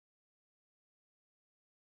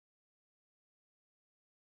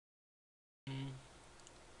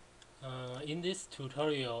In this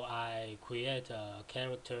tutorial, I create a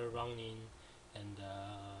character running, and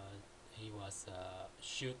he was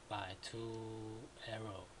shot by two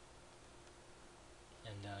arrows,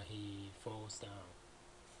 and he falls down.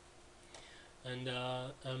 And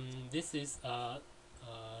this is a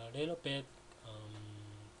little bit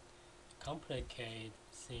complicated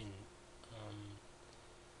scene. Um,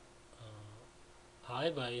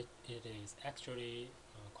 However, it is actually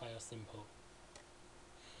quite simple.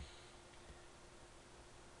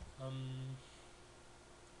 Um,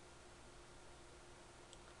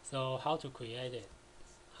 so how to create it?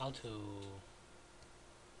 How to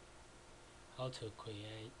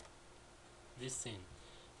create this scene?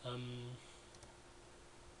 Um,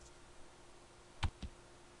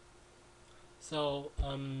 so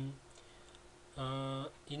in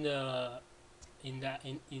the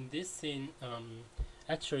in this scene,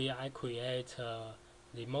 actually I create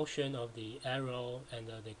the motion of the arrow and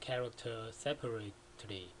the character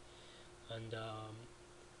separately, and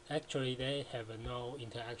actually they have no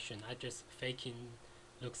interaction. I just faking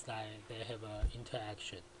looks like they have a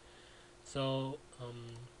interaction. So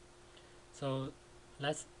so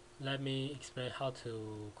let me explain how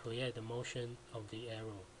to create the motion of the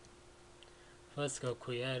arrow. First,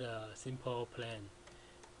 create a simple plane,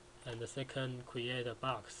 and the second, create a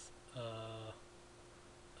box.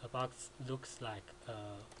 A box looks like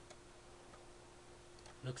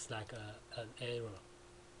an arrow.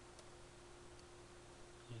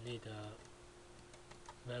 You need a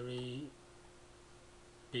very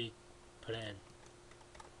big plane.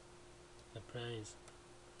 The plane is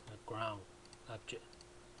a ground object.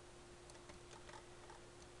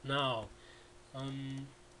 Now,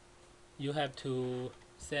 you have to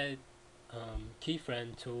set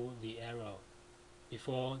keyframe to the arrow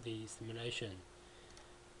before the simulation.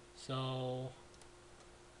 So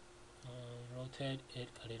rotate it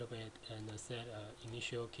a little bit and set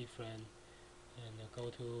initial keyframe, and go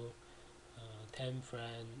to 10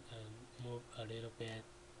 frame and move a little bit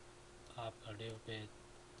up a little bit,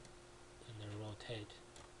 and then rotate.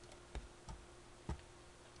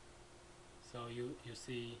 So you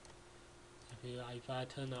see, if I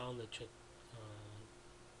turn on the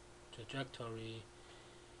trajectory,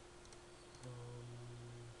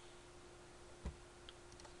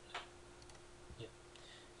 yeah,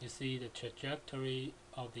 you see the trajectory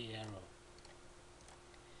of the arrow.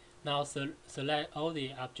 Now select all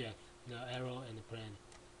the objects, the arrow and the plane,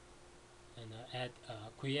 and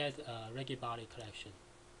create a reggae body collection.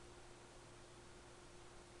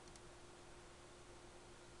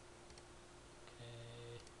 Okay.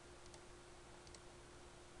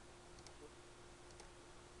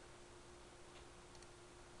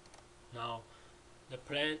 Now the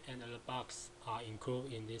plane and the box are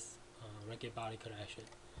included in this reggae body collection,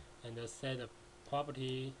 and set the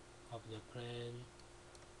property of the plane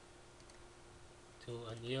to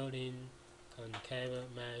unyielding concave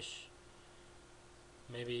mesh,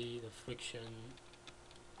 maybe the friction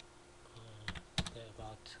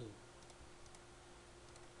about 2,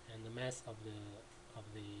 and the mass of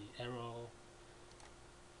the arrow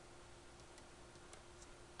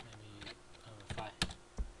maybe 5.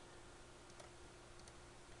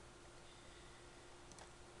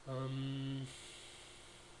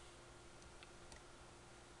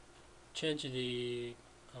 Change the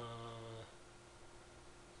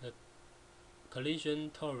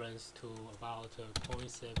collision tolerance to about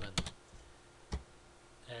 0.7,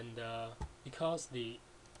 and because the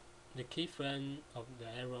keyframe of the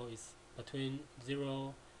arrow is between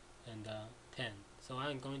 0 and 10, so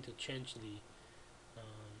I'm going to change the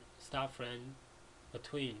start frame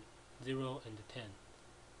between 0 and 10,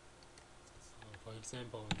 for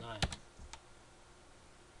example 9,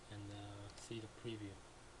 and see the preview.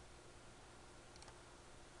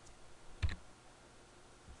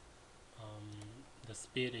 The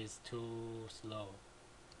speed is too slow,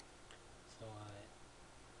 so I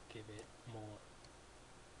give it more.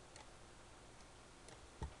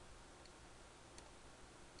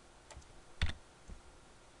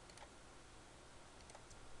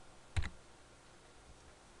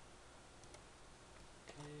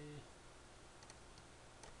 Okay.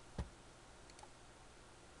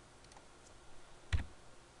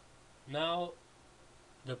 Now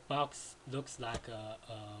the box looks like a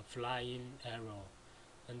flying arrow,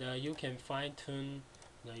 and you can fine-tune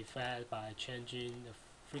the effect by changing the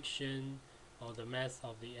friction or the mass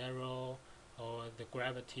of the arrow or the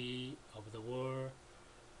gravity of the wall,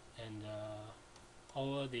 and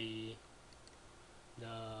all the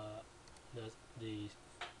the the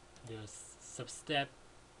the substep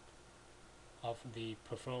of the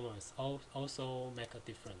performance also make a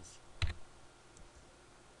difference.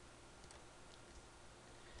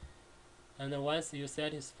 And then once you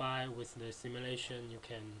satisfy with the simulation, you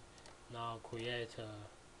can now create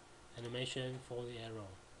animation for the arrow.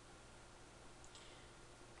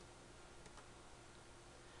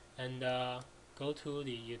 And go to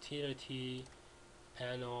the utility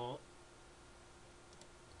panel,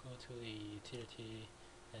 go to the utility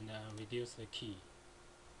and reduce the key.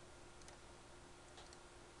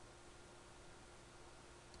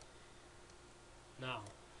 Now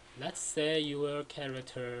let's say your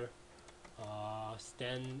character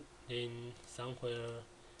standing somewhere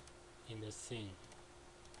in the scene.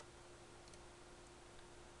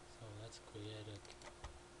 So let's create a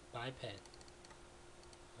biped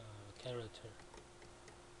character.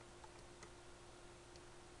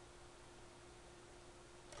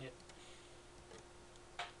 Yep.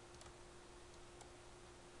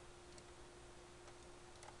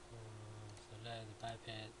 Select the biped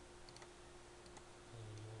and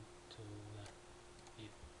move to the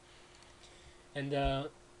view. And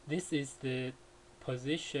this is the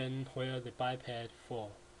position where the biped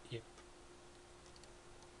fall.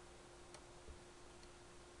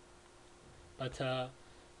 But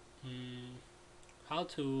how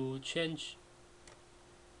to change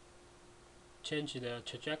the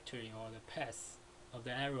trajectory or the path of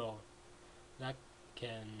the arrow that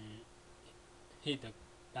can hit the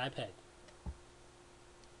biped?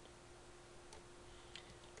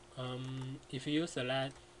 If you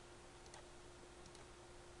select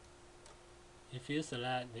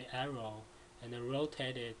the arrow and then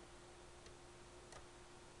rotate it,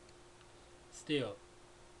 still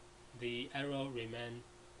the arrow remains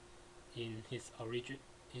in its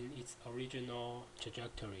original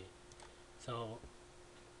trajectory. So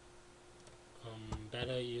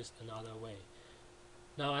better use another way.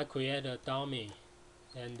 Now I create a dummy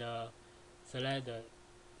and select the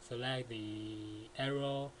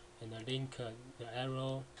arrow and link the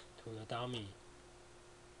arrow to the dummy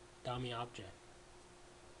object.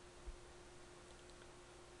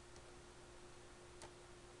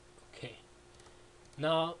 Okay.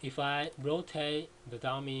 Now if I rotate the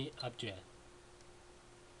dummy object,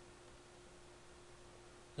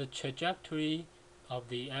 the trajectory of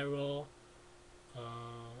the arrow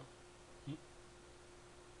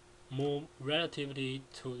move relatively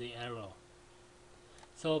to the arrow.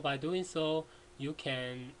 So by doing so, you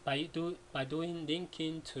can by doing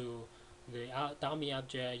linking to the dummy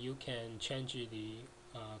object, you can change the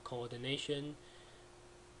coordination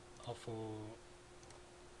of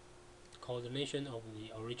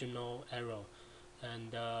the original arrow,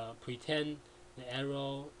 and pretend the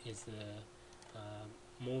arrow is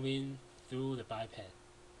moving through the biped,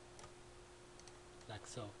 like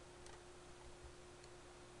so.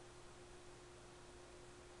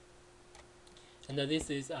 And this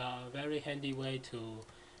is a very handy way to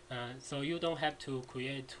so you don't have to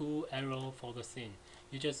create two arrows for the scene.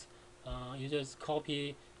 You just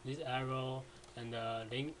copy this arrow and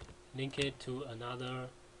link it to another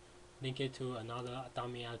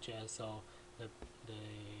dummy object, so the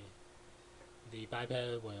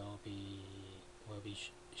biped will be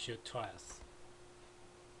shoot twice.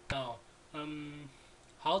 Now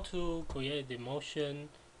how to create the motion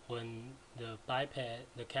when the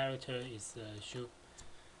character is shoot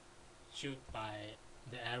by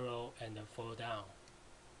the arrow and fall down?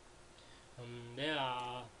 There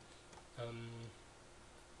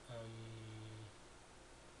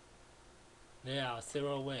are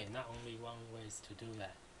several ways, not only one way to do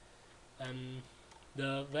that.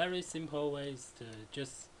 The very simple way is to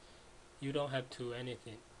just you don't have to do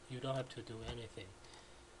anything.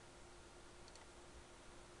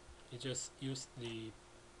 You just use the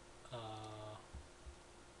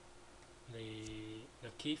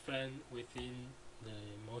keyframe within the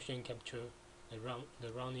motion capture, the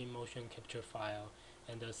running motion capture file,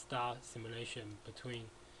 and the start simulation between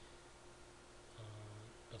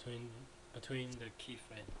the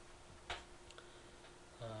keyframe.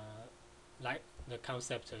 Like the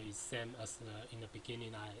concept is same as in the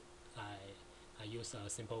beginning. I use a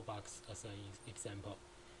simple box as an example.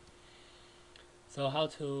 So how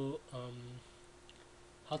to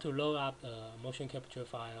load up a motion capture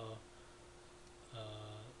file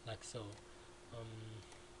like so?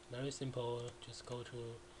 Very simple. Just go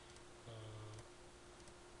to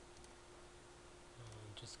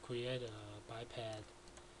just create a biped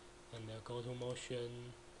and go to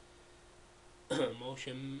motion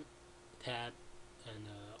motion tab and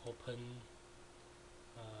open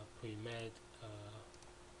pre-made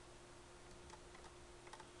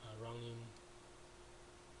running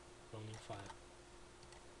file.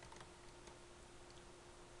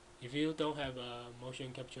 If you don't have a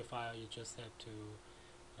motion capture file, you just have to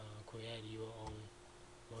create your own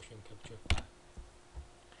motion capture file.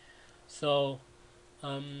 So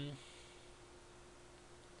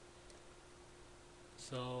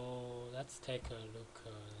let's take a look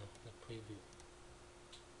at the preview.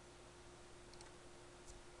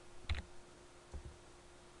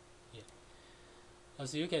 Yeah,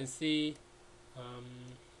 as you can see,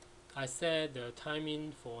 I set the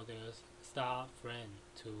timing for the start frame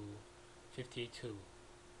to 52,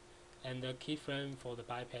 and the keyframe for the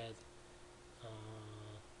biped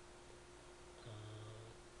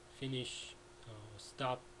finish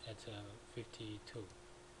stop at 52.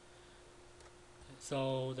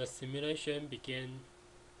 So the simulation began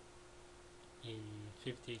in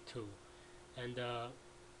 52, and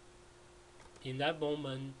in that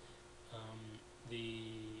moment, the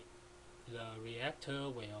reactor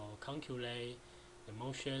will calculate the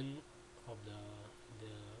motion of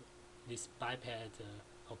this biped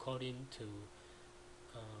according to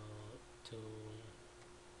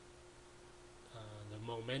the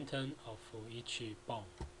momentum of each bone.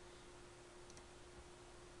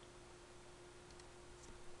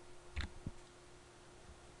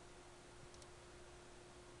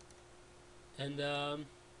 And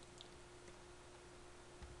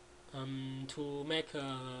to make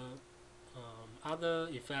other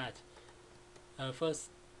effect, first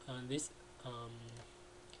this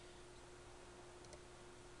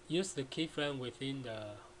use the keyframe within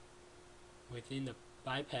the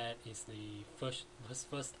biped is the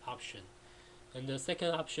first option, and the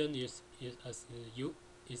second option is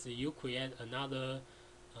you create another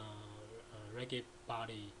rigid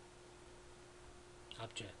body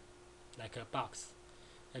object like a box,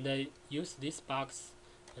 and then use this box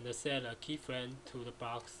and set a keyframe to the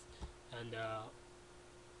box and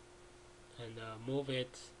move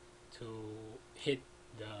it to hit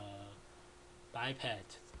the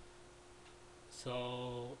biped.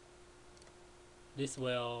 So this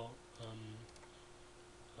will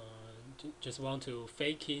just want to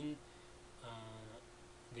fake in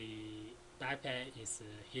the biped is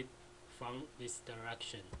hit from this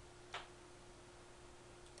direction.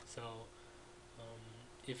 So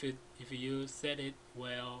if you set it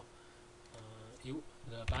well, the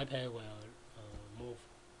biped will move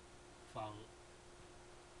from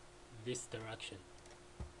this direction.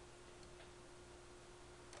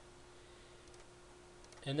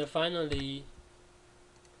 And finally,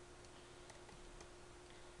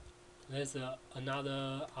 there's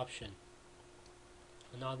another option,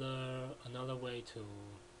 another way to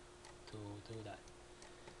do that.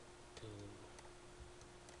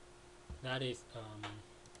 That is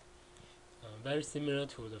very similar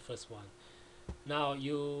to the first one. Now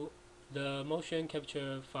the motion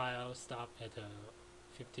capture file stop at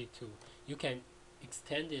 52. You can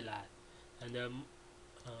extend it and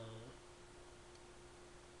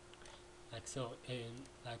like so. And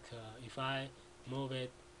if I move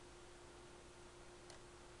it,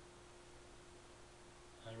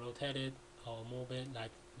 I rotate it or move it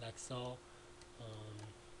like so.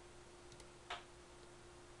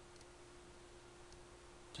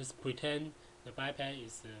 Just pretend the biped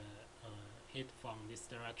is hit from this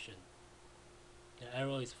direction. The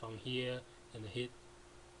arrow is from here and hit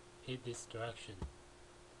this direction.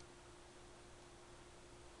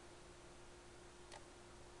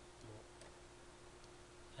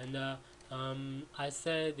 And I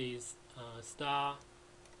set this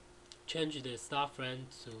change the start frame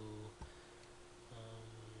to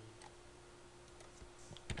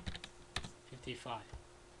 55.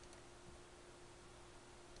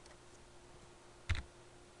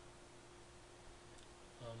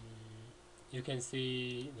 You can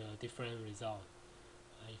see the different result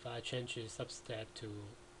if I change the substep to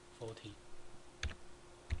 40.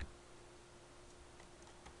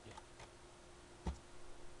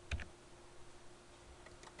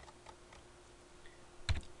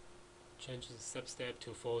 Change the substep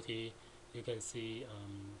to 40, you can see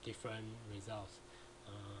different results,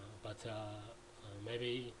 but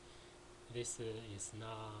maybe this is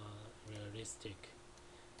not realistic.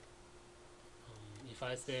 If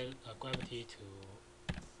I set gravity to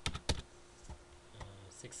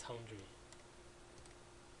 600,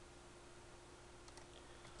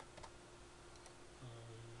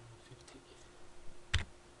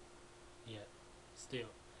 yeah, still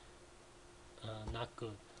not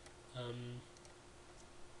good.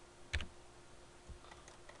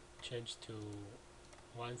 Change to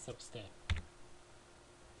one substep,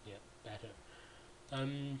 yeah, better.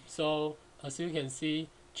 So as you can see,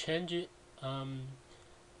 change it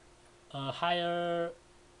higher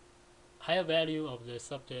value of the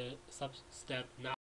substep now